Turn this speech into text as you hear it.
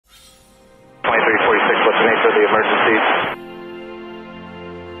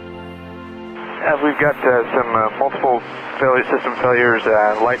got some multiple system failures,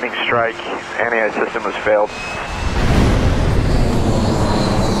 lightning strike, anti-ice system has failed.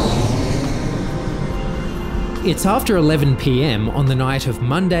 It's after 11 p.m. on the night of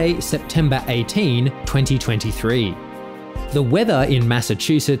Monday, September 18, 2023. The weather in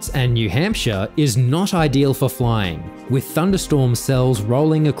Massachusetts and New Hampshire is not ideal for flying, with thunderstorm cells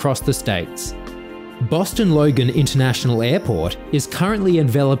rolling across the states. Boston Logan International Airport is currently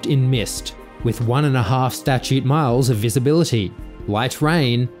enveloped in mist, with 1.5 statute miles of visibility, light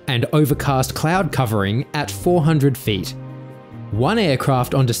rain, and overcast cloud covering at 400 feet. One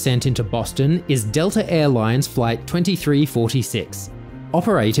aircraft on descent into Boston is Delta Airlines Flight 2346,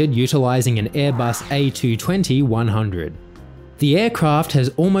 operated utilizing an Airbus A220-100. The aircraft has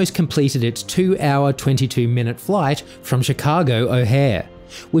almost completed its 2-hour 22-minute flight from Chicago O'Hare,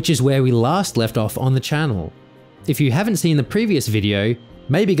 which is where we last left off on the channel. If you haven't seen the previous video,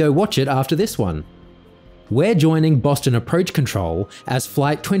 maybe go watch it after this one. We're joining Boston Approach Control as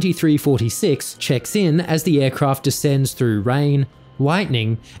Flight 2346 checks in as the aircraft descends through rain,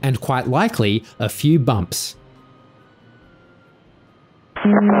 lightning, and quite likely a few bumps.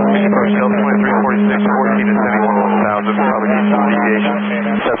 Approach Delta 2346, 14 descending 11000, propagation deviation.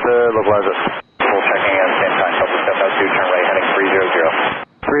 Delta, localizer. Full checking at the same time, Delta 702, turn right heading 300.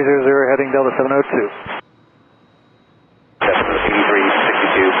 300 heading Delta 702.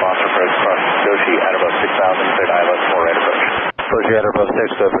 8362, Boston approach, cross Goshi, Airbus 6000, cleared ILS 4 right approach. Approach Airbus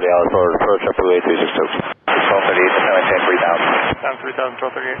 6 for the ILS forward approach up to 8362. 1238, descend maintain 3000. Down 3000,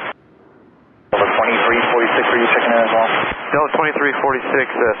 1238. Delta 2346, are you checking in as well? Delta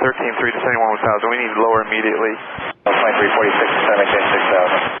 2346, 133 descending 11000, we need lower immediately. Delta 2346, descend maintain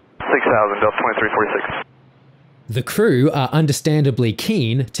 6000, Delta 2346. The crew are understandably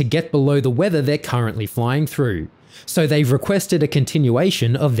keen to get below the weather they're currently flying through, so they've requested a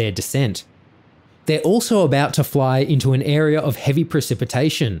continuation of their descent. They're also about to fly into an area of heavy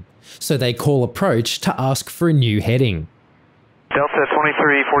precipitation, so they call approach to ask for a new heading. Delta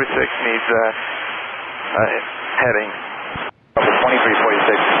 2346 needs heading. Delta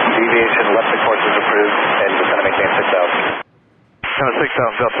 2346, deviation left the course is approved and descend to maintain 6000. Down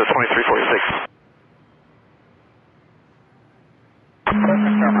 6000, Delta 2346.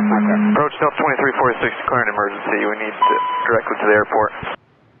 Approach Delta 2346, declaring emergency. We need to directly to the airport.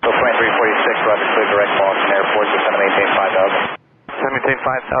 Delta 2346, we'll have to clear direct Boston Airport, descend to maintain 5000. Descend maintain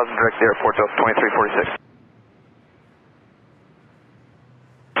 5000, direct to the airport, Delta 2346.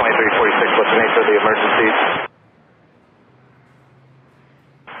 2346, what's the nature of the emergency?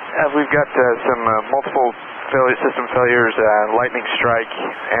 We've got some multiple system failures, lightning strike,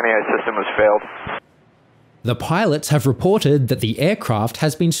 anti-ice system has failed. The pilots have reported that the aircraft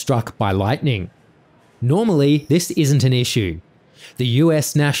has been struck by lightning. Normally, this isn't an issue. The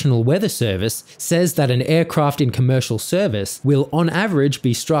US National Weather Service says that an aircraft in commercial service will on average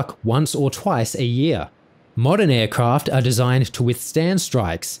be struck once or twice a year. Modern aircraft are designed to withstand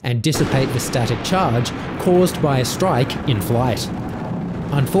strikes and dissipate the static charge caused by a strike in flight.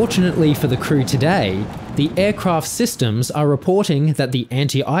 Unfortunately for the crew today, the aircraft systems are reporting that the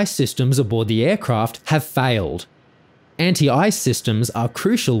anti-ice systems aboard the aircraft have failed. Anti-ice systems are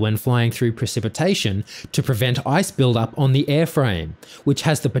crucial when flying through precipitation to prevent ice buildup on the airframe, which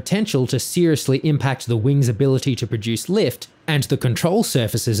has the potential to seriously impact the wing's ability to produce lift and the control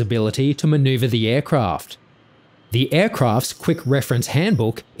surface's ability to maneuver the aircraft. The aircraft's Quick Reference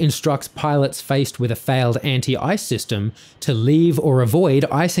Handbook instructs pilots faced with a failed anti-ice system to leave or avoid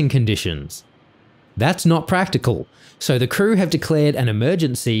icing conditions. That's not practical, so the crew have declared an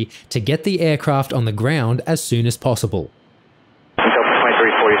emergency to get the aircraft on the ground as soon as possible. Delta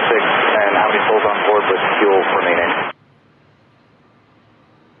 2346, and how many souls on board with fuel remaining?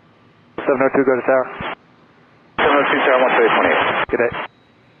 702, go to tower. 702, tower 128. Good day.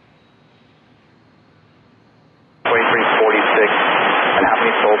 2346, and how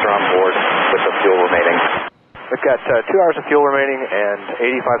many souls are on board with the fuel remaining? We've got 2 hours of fuel remaining and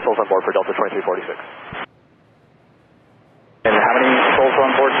 85 souls on board for Delta 2346. And how many souls are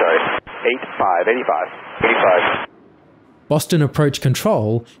on board, sorry? 85. Boston Approach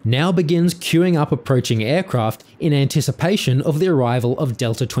Control now begins queuing up approaching aircraft in anticipation of the arrival of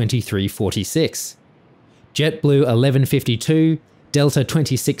Delta 2346. JetBlue 1152, Delta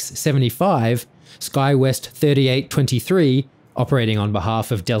 2675, SkyWest 3823, operating on behalf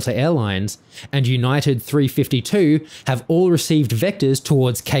of Delta Airlines, and United 352 have all received vectors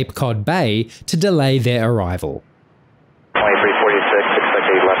towards Cape Cod Bay to delay their arrival. 2346, expect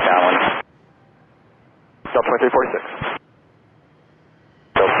a left downwind. Delta 2346.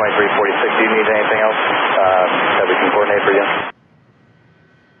 Delta 2346, do you need anything else that we can coordinate for you?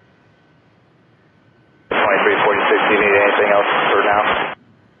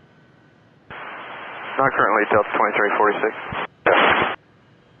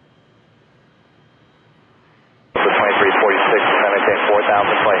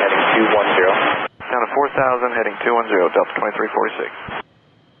 210, Delta 2346.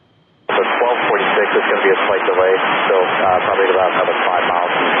 So 1246 is going to be a slight delay, so probably about another 5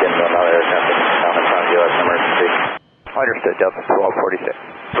 miles and get into another aircraft down in front of you as an emergency. Understood, Delta 1246.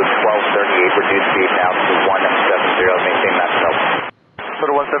 So 1238, reduce speed now to 170, maintain that snow. Put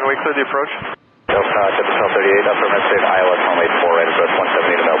a 17, we clear the approach. Delta 1238, upper mid-state, ILS runway 4 right, approach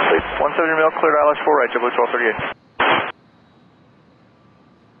 170 to mil, please. 170 mil, cleared ILS 4 right, JetBlue 1238.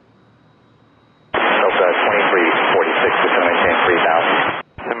 Delta 2346, just going to maintain 3000.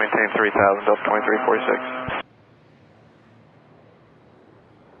 To maintain 3000, Delta 2346.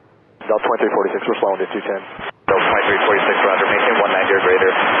 Delta 2346, we're slowing to 210. Delta 2346, roger, maintain 190 or greater,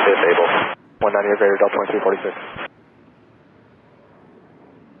 disable. 190 or greater, Delta 2346.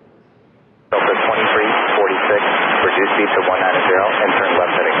 Delta 2346, reduce speed to 190 and turn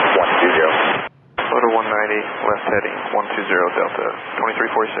left heading 120. Go to 190, left heading 120, Delta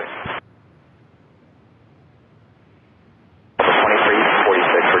 2346. Delta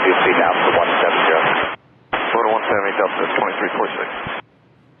 2346, reduce speed now to 170. Go to 170, Delta 2346.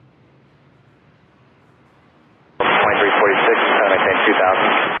 2346, maintain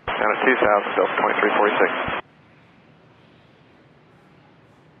 2000. Down at 2000, Delta 2346.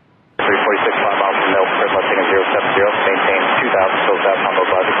 346, 5 miles from Mill, turn left heading 070, maintain 2000, still south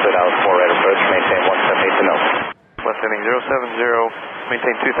Humboldt Logic, cleared out 4 right approach, maintain 178 to Mill. Left heading 070,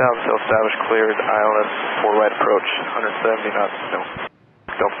 maintain 2000, still established, cleared, ILS 4 right approach, 170 knots, no.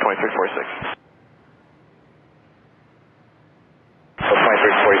 Delta 2346. So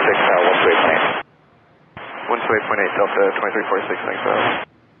 2346, tower 128.8. 128.8, Delta 2346, thanks,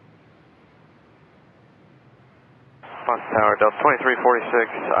 Boston Tower, Delta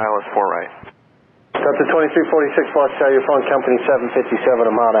 2346, ILS 4 right. Delta 2346, Boston Tower, your phone company 757,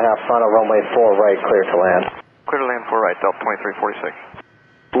 a mile and a half, final runway 4 right, clear to land. Clear to land 4 right, Delta 2346.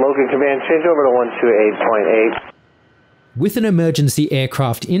 Logan Command, change over to 128.8. With an emergency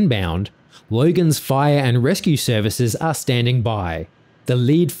aircraft inbound, Logan's fire and rescue services are standing by. The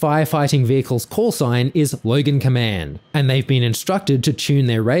lead firefighting vehicle's call sign is Logan Command, and they've been instructed to tune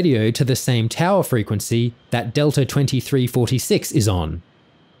their radio to the same tower frequency that Delta 2346 is on.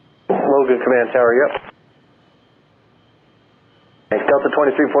 Logan Command Tower, yep. Delta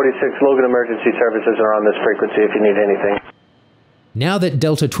 2346, Logan Emergency Services are on this frequency if you need anything. Now that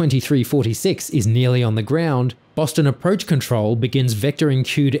Delta 2346 is nearly on the ground, Boston Approach Control begins vectoring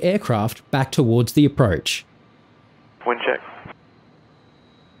queued aircraft back towards the approach. Wind check.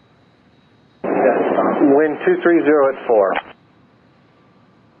 Wind 230 at 4.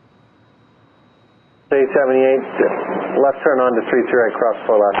 878, left turn on to 33 right, cross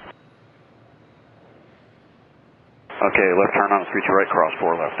 4 left. Okay, left turn on 32 right, cross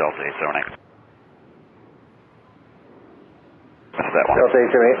 4 left, Delta 878. That's that one. Delta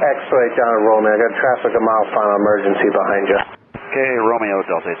 878, X-ray down at Romeo. I got traffic a mile, final emergency behind you. Okay, Romeo,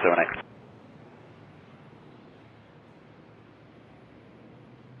 Delta 878.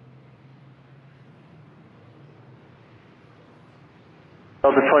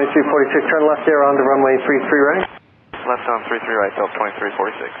 Delta 2346, turn left there onto runway 33 right. Left on 33 right, Delta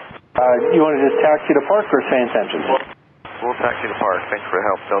 2346. You want to just taxi to park or stay in tension? We'll taxi to park. Thanks for the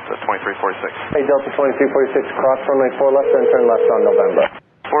help, Delta 2346. Hey, Delta 2346, cross runway 4 left, then turn left on November.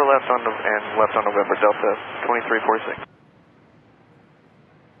 4 left on and left on November, Delta 2346.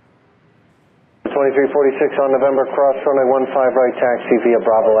 2346 on November, cross runway 15 right, taxi via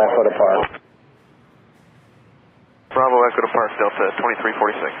Bravo Echo to park. Bravo Echo to park, Delta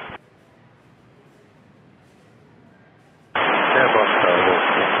 2346. Airbus,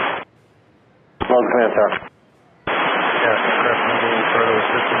 Logan Command Tower. Yeah, aircraft needing further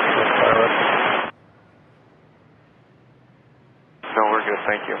assistance with pilot. No, we're good,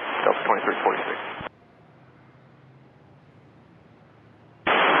 thank you. Delta 2346.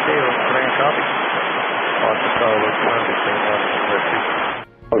 Okay, let's bring a copy. Boston Tower, let's turn between 1 and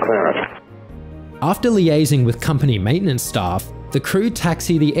 2. Logan Command, Roger. After liaising with company maintenance staff, the crew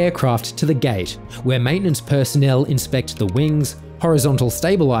taxi the aircraft to the gate, where maintenance personnel inspect the wings, horizontal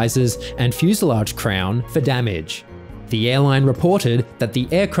stabilizers, and fuselage crown for damage. The airline reported that the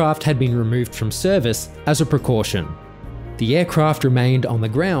aircraft had been removed from service as a precaution. The aircraft remained on the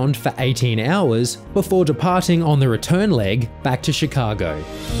ground for 18 hours before departing on the return leg back to Chicago.